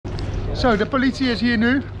Zo, de politie is hier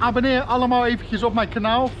nu. Abonneer allemaal eventjes op mijn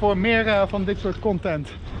kanaal voor meer van dit soort content.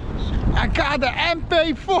 I got the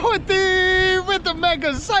MP40 with the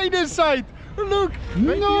magazine inside. Look,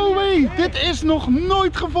 no way. Dit is nog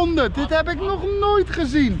nooit gevonden. Dit heb ik nog nooit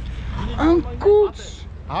gezien. Een koets.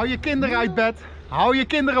 Hou je kinderen uit bed. Hou je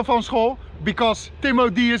kinderen van school. Because Timo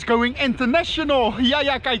D is going international.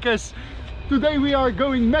 Ja, kijk eens. Today we are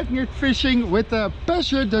going magnet fishing with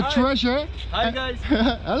Passion, the treasure. Hi guys.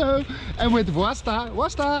 Hello. And with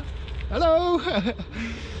Wasta. Hello.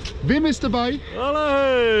 Wim is erbij.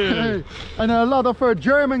 Hallo. And a lot of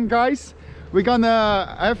German guys. We're gonna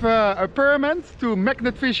have a permit to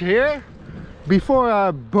magnet fish here before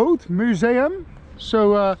a boat museum.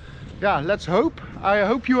 So yeah, let's hope. I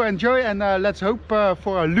hope you enjoy, and let's hope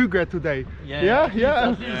for a LEUKE today. Yeah.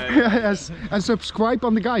 Yes. And subscribe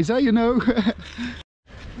on the guys, you know.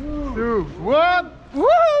 2, 1,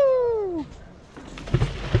 woo!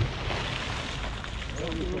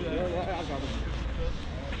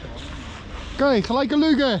 Oké, gelijk een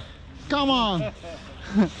LEUKE. Come on.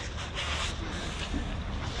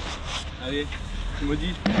 Allez, tu me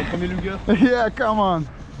dis, le premier LEUKE. Yeah, come on.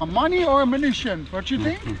 Money or ammunition? What you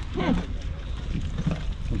think?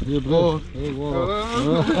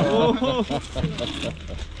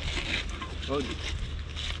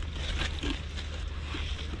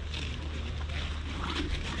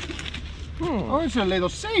 Oh, it's a little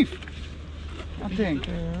safe, I think.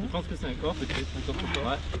 Je pense que c'est un corps, peut-être un corps pour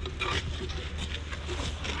toi.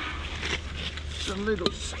 It's a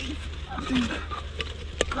little safe, I think.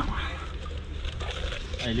 Come on.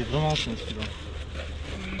 Ah, il est vraiment ancien celui-là.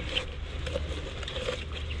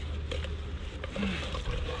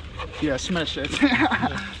 Yeah, smash it.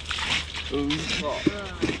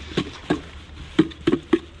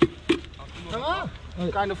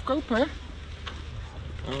 Kind of copper.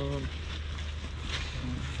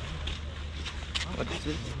 What is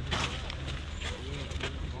it?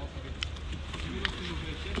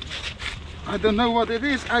 I don't know what it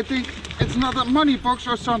is. I think it's not a money box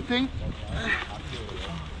or something.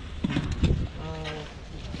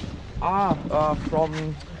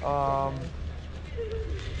 From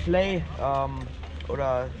play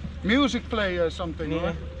oder Music player or something. nee,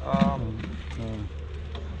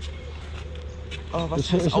 Or?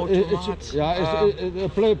 was heißt Automat?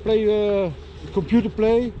 Play computer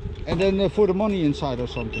play, and then for the money inside or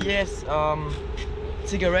something. Yes,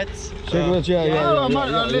 cigarettes. Cigarettes,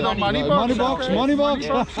 A little money box. Money box.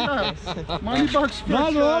 Yeah. Money box.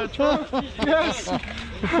 Money box. Yes.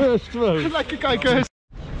 First one. Lekker kijken.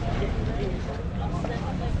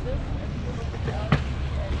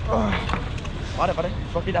 Warte,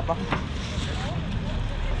 ich wollte wieder abmachen.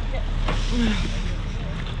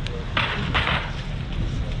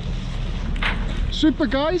 Super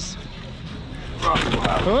guys.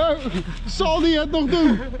 Oh, zal die het nog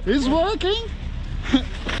doen? Is working?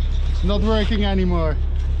 It's not working anymore.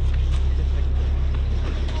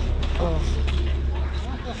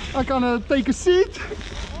 I can take a seat.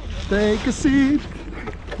 Take a seat.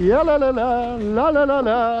 Ja la la la la la la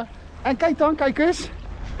la. En kijk dan, kijk eens.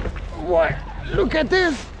 Wow, look at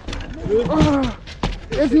this. Oh,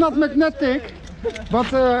 it's not magnetic, but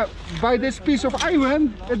by this piece of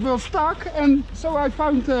iron it will stuck, and so I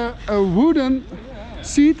found a wooden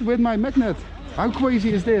seat with my magnet. How crazy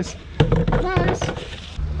is this? Nice.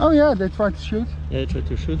 Oh yeah, they tried to shoot. Yeah, I tried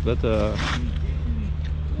to shoot, but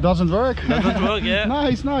Doesn't work. doesn't work. Yeah.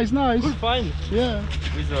 Nice. Cool, fine. Yeah.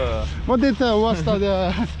 With What did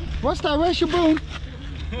Wasta? Wasta, where's your bone?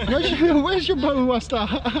 Where's your bone, Wasta?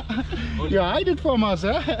 Ja, hij dit voor us,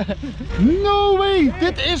 hè? No way!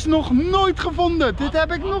 Dit is nog nooit gevonden. Dit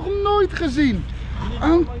heb ik nog nooit gezien.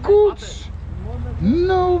 Een koets.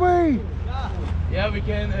 No way. yeah, we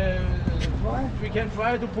can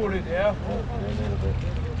try to pull it. Yeah.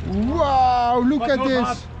 Wow, look But at not this.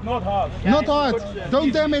 hard, not hard. Not hard.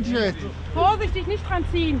 Don't damage it. Vorsichtig, nicht dran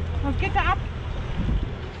ziehen, sonst geht er ab.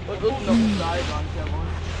 Und unten noch ein Seil dran,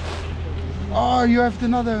 Oh, you have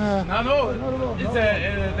another. No, it's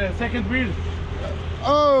the second wheel.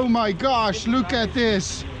 Oh my gosh, look at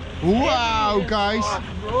this. Wow, guys.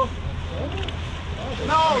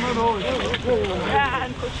 No. Ja,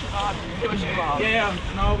 een kutsje. Yeah,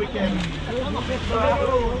 now we can.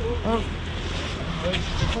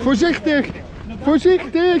 Voorzichtig.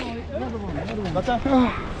 Voorzichtig. Wat dan?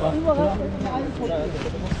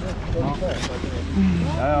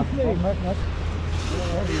 Ja.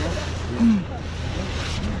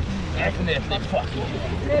 Echt net, dit fucking.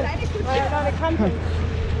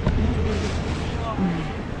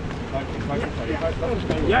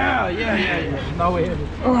 Yeah. Now we have it.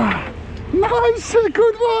 Nice,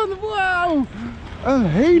 good one. Wow. Een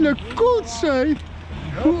hele koets, hé.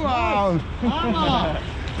 Wauw.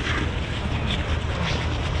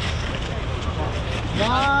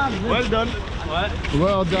 Well done.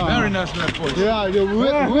 Well done. Very nice man for you. Yeah,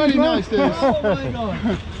 really nice this.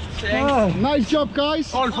 Thanks. Nice job,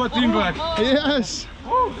 guys. All for teamwork. Yes.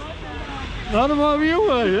 Allemaal wiel,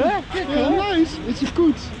 hè? Yeah, nice. It's a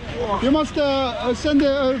good. You must send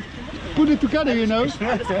put it together, you know.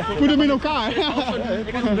 Put them in elkaar.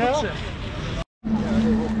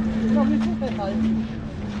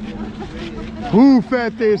 Hoe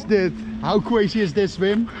vet is dit? How crazy is this,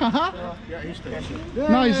 Wim?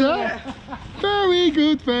 Nice, hè? Very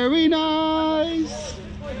good, very nice.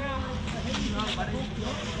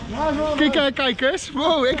 Kijk, kijkers.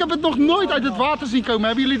 Wow, ik heb het nog nooit uit het water zien komen.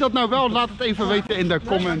 Hebben jullie dat nou wel? Laat het even weten in de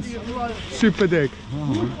comments. Super dik.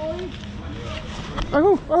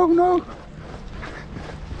 Oh no.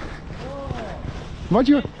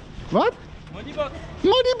 What? Money box.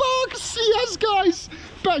 Money box! Yes, guys!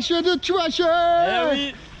 Passion the treasure! Yeah,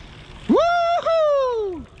 we...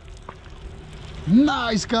 Woohoo!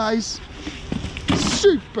 Nice, guys!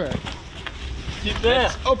 Super! Super.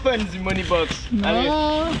 Let's open the money box. Allez.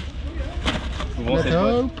 Let's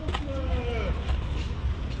hope.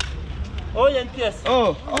 Oh, il y a une pièce.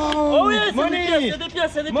 Oh, Oh oui, c'est money. des pièces, il y a des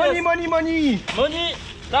pièces, il y a des money, pièces. money, money. Money.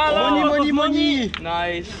 Là, là, Money, on money, va money.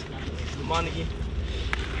 Nice. Money.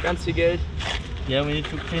 Ganz viel Geld. Yeah, we need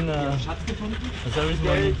to clean. There is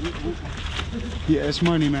money. Yes,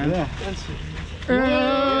 money, man. Yeah.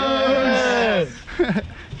 Yes.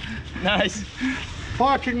 Nice.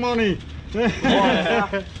 Parking money.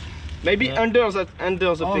 Maybe under the thing.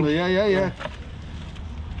 Yeah. Yeah.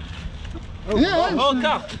 Oh,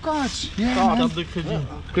 card. Cards. Yeah, Carte man. de crédit.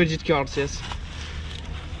 Credit cards, yes.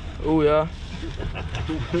 Oh yeah.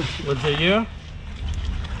 What's the year?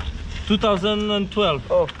 2012.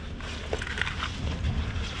 Oh.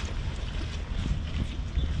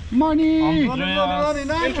 Money.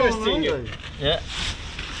 Interesting. Yeah.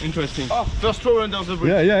 Interesting. Oh, first row under the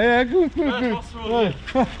bridge. Yeah. Good.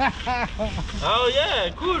 Oh yeah,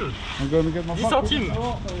 cool. I'm going to get my 10 centimes.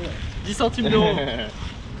 10 centimes d'euros.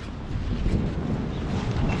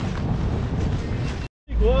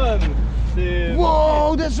 Big one. C'est...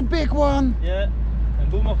 Whoa, that's a big one. Yeah. Un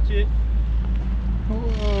beau mortier.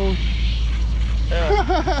 Wow.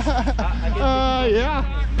 Ja.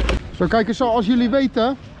 Zo, kijk, zoals jullie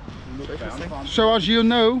weten. Zoals you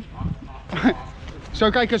know. Zo,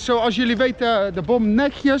 kijk eens, zoals jullie weten, de bom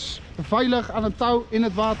netjes, veilig aan het touw in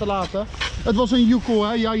het water laten. Het was een joekel,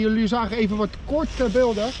 hè? Ja, jullie zagen even wat korte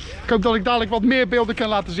beelden. Ik hoop dat ik dadelijk wat meer beelden kan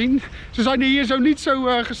laten zien. Ze zijn er hier zo niet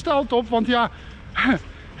zo gesteld op, want ja,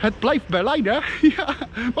 het blijft Berlijn, hè? Ja,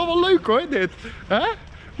 maar wel leuk hoor, dit. Hè?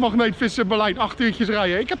 Magneetvissen Berlijn, 8 uurtjes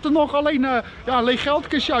rijden. Ik heb er nog alleen een leeg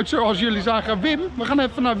geldkistje uit, zoals jullie zagen. Wim, we gaan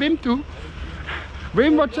even naar Wim toe.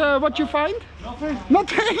 Wim, what you find?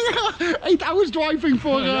 Nothing. 8 hours driving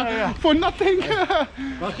for nothing.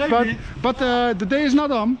 but the day is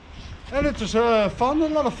not on. And it is fun, a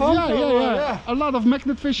lot of fun. Yeah. A lot of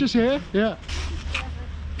magnet fishes here. Yeah.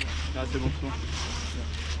 Ja, c'est bon.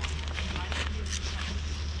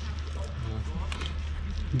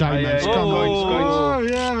 Diamonds, Oh, coins. Oh,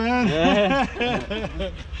 yeah, man.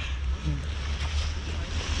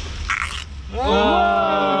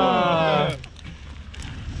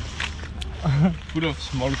 Full of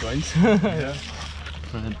small coins.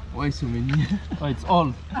 Why so many? Oh, it's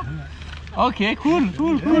all. Ok, cool.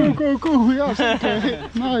 Cool. Ja, zeker.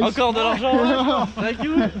 Nice. Encore de l'argent. Hein? Thank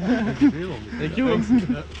you. Thank you.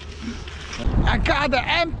 I got the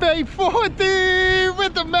MP40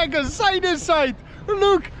 with the magazine inside.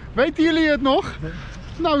 Look, weten jullie het nog?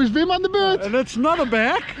 Nou is Wim aan de beurt. And it's not a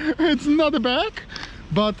bag. It's not a bag,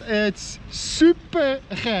 but it's super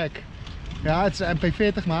gek. Ja, het is een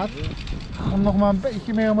MP40 maat. Ga hem nog maar een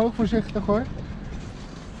beetje meer omhoog, voorzichtig hoor.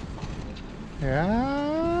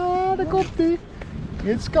 Ja, daar komt hij.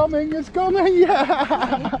 It's coming,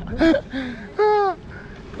 yeah.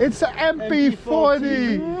 It's an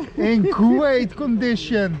MP40 in great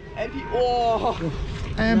condition. Oh,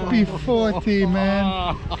 MP40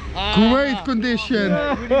 man, great condition.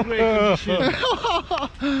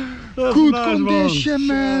 Good condition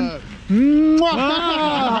man.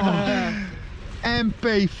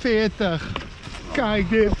 MP40. Kijk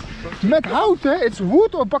dit. Met hout hè, it's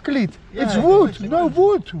wood or bakkeliet? It's wood, no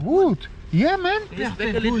wood. Yeah, man. This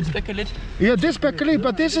backlit. Yeah, this backlit,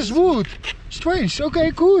 but this is wood. Strange.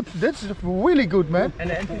 Okay, good. That's really good, man. En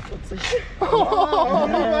de MP40.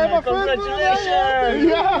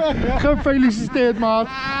 Ja, gefeliciteerd, man.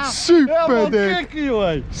 Super dik. Kijk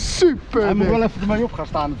joh. Super Hij moet dik. wel even ermee op gaan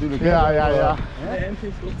staan natuurlijk. Ja. De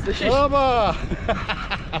MP40. Hoppa.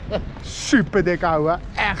 Super dik, ouwe.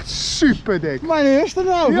 Echt super dik. Mijn eerste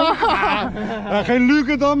nou. Ja. Geen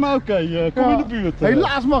Luke dan, maar oké. Kom in de buurt.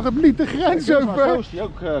 Helaas mag het niet de grens over. Zo is die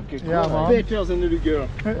ook kick. Ja, man. Beter als een LEUKE.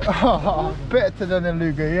 Beter dan een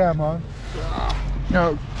LEUKE, ja, man.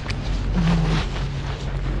 Nou.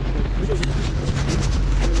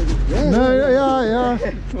 Nee, ja. Ja, dat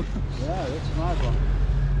is nice man.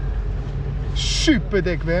 Super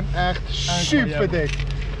dik, Wim. Echt super dik.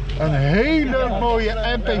 Een hele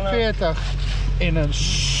mooie MP40 in een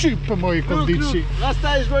super mooie conditie.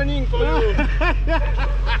 Rasta is running for you.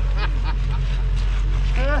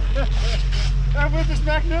 En with this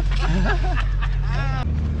magnet.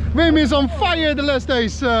 Wim is on fire de last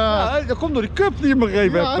days. Ja, dat komt door die cup die je me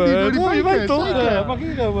gegeven Ja, hebt. die door die je beker, weet toch? zeker. Mag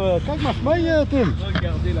hier, kijk maar even mee Tim.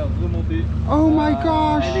 Regardez là, remontez. Oh my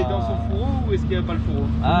gosh. Elle est dans son fourreau ou est-ce qu'il n'y a pas le fourreau?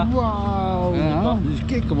 Wauw. Ja, die is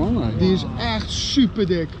kicken man. Die is echt super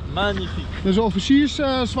dik. Magnifique. Dat is een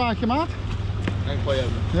officierszwaardje, maat.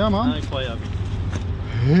 Incroyable. Ja, man. Incroyable.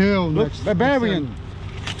 Heel niks. Barbarian.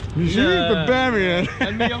 Muziek Barbarian. La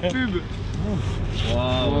meilleure pub.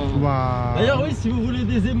 Waouh. Wauw. D'ailleurs, oui, si vous voulez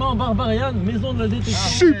des aimants barbarian, maison de la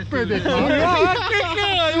détection. Super dik, man. Ja,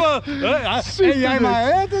 kijk Super en jij dik. maar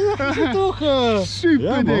hè, dat is toch Super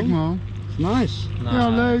Ja, dik, man. man. nice. Ja,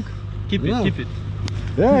 leuk. Keep Ja. it, keep it.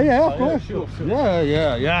 Ja, of course.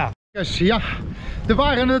 Ja. Yes, ja, er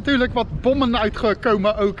waren natuurlijk wat bommen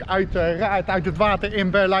uitgekomen ook uit het water in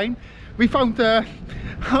Berlijn. We found a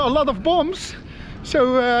lot of bombs.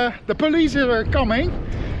 So the police are coming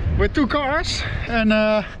with 2 cars and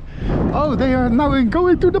oh, they are now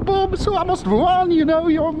going to the bomb. So I must run, you know,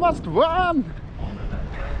 you must run.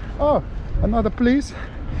 Oh, another police.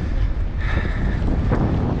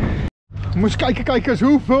 Moest kijken eens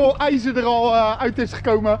hoeveel ijzer er al uit is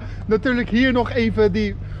gekomen. Natuurlijk hier nog even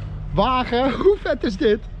die wagen. Hoe vet is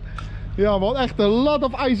dit? Ja man, echt a lot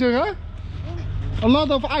of ijzer hè? A lot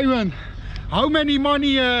of iron. How many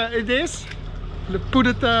money it is?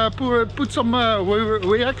 Put some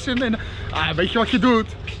reaction in. Weet je wat je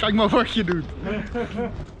doet? Kijk maar wat je doet.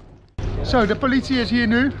 Zo, de politie is hier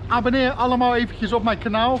nu. Abonneer allemaal eventjes op mijn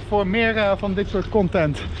kanaal voor meer van dit soort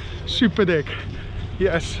content. Super dik.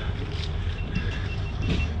 Yes.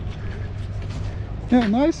 Ja,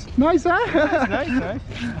 nice. Nice hè? Nice.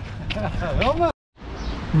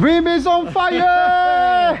 Wim is on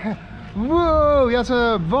fire! Wow, ja,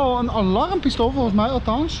 ze wel een alarmpistool volgens mij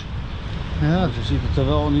althans. Ja, Zo ziet het er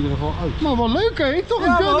wel in ieder geval uit. maar wel leuk hè, toch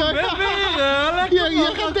een gunner.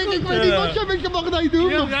 Je gaat denk ik weet niet wat je met je magneet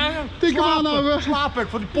doen. Tik hem aan houden. Slaap ik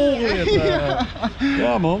van die polder.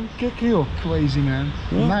 Ja man, kijk joh. Crazy man.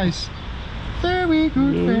 Nice. Very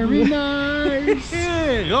good, very nice.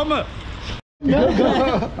 Rammen.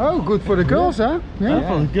 Oh, good for the girls hè? Ja.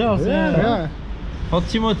 Van girls, Ja. Van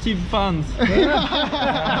Timothy fans.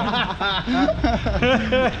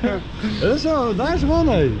 Dat is zo, nice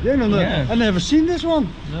one hey. I never seen this one.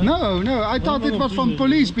 No, I thought it was from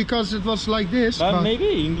police because it was like this. But But maybe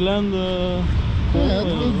England. yeah,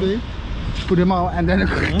 it could be. Put them out and then. And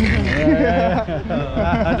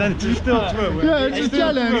then it's still true. Yeah, it's a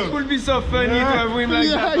challenge. It would be so funny to have him like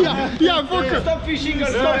that. Yeah, fuck. Stop fishing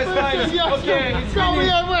as far as fine. Yeah, Okay, it's come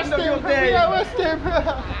finished. here, arrest End of your him. day. Yeah, arrest him.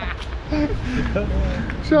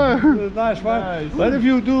 So. Nice one. But if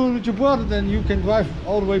you do it with your brother, then you can drive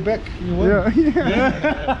all the way back. You win.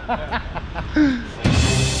 Yeah.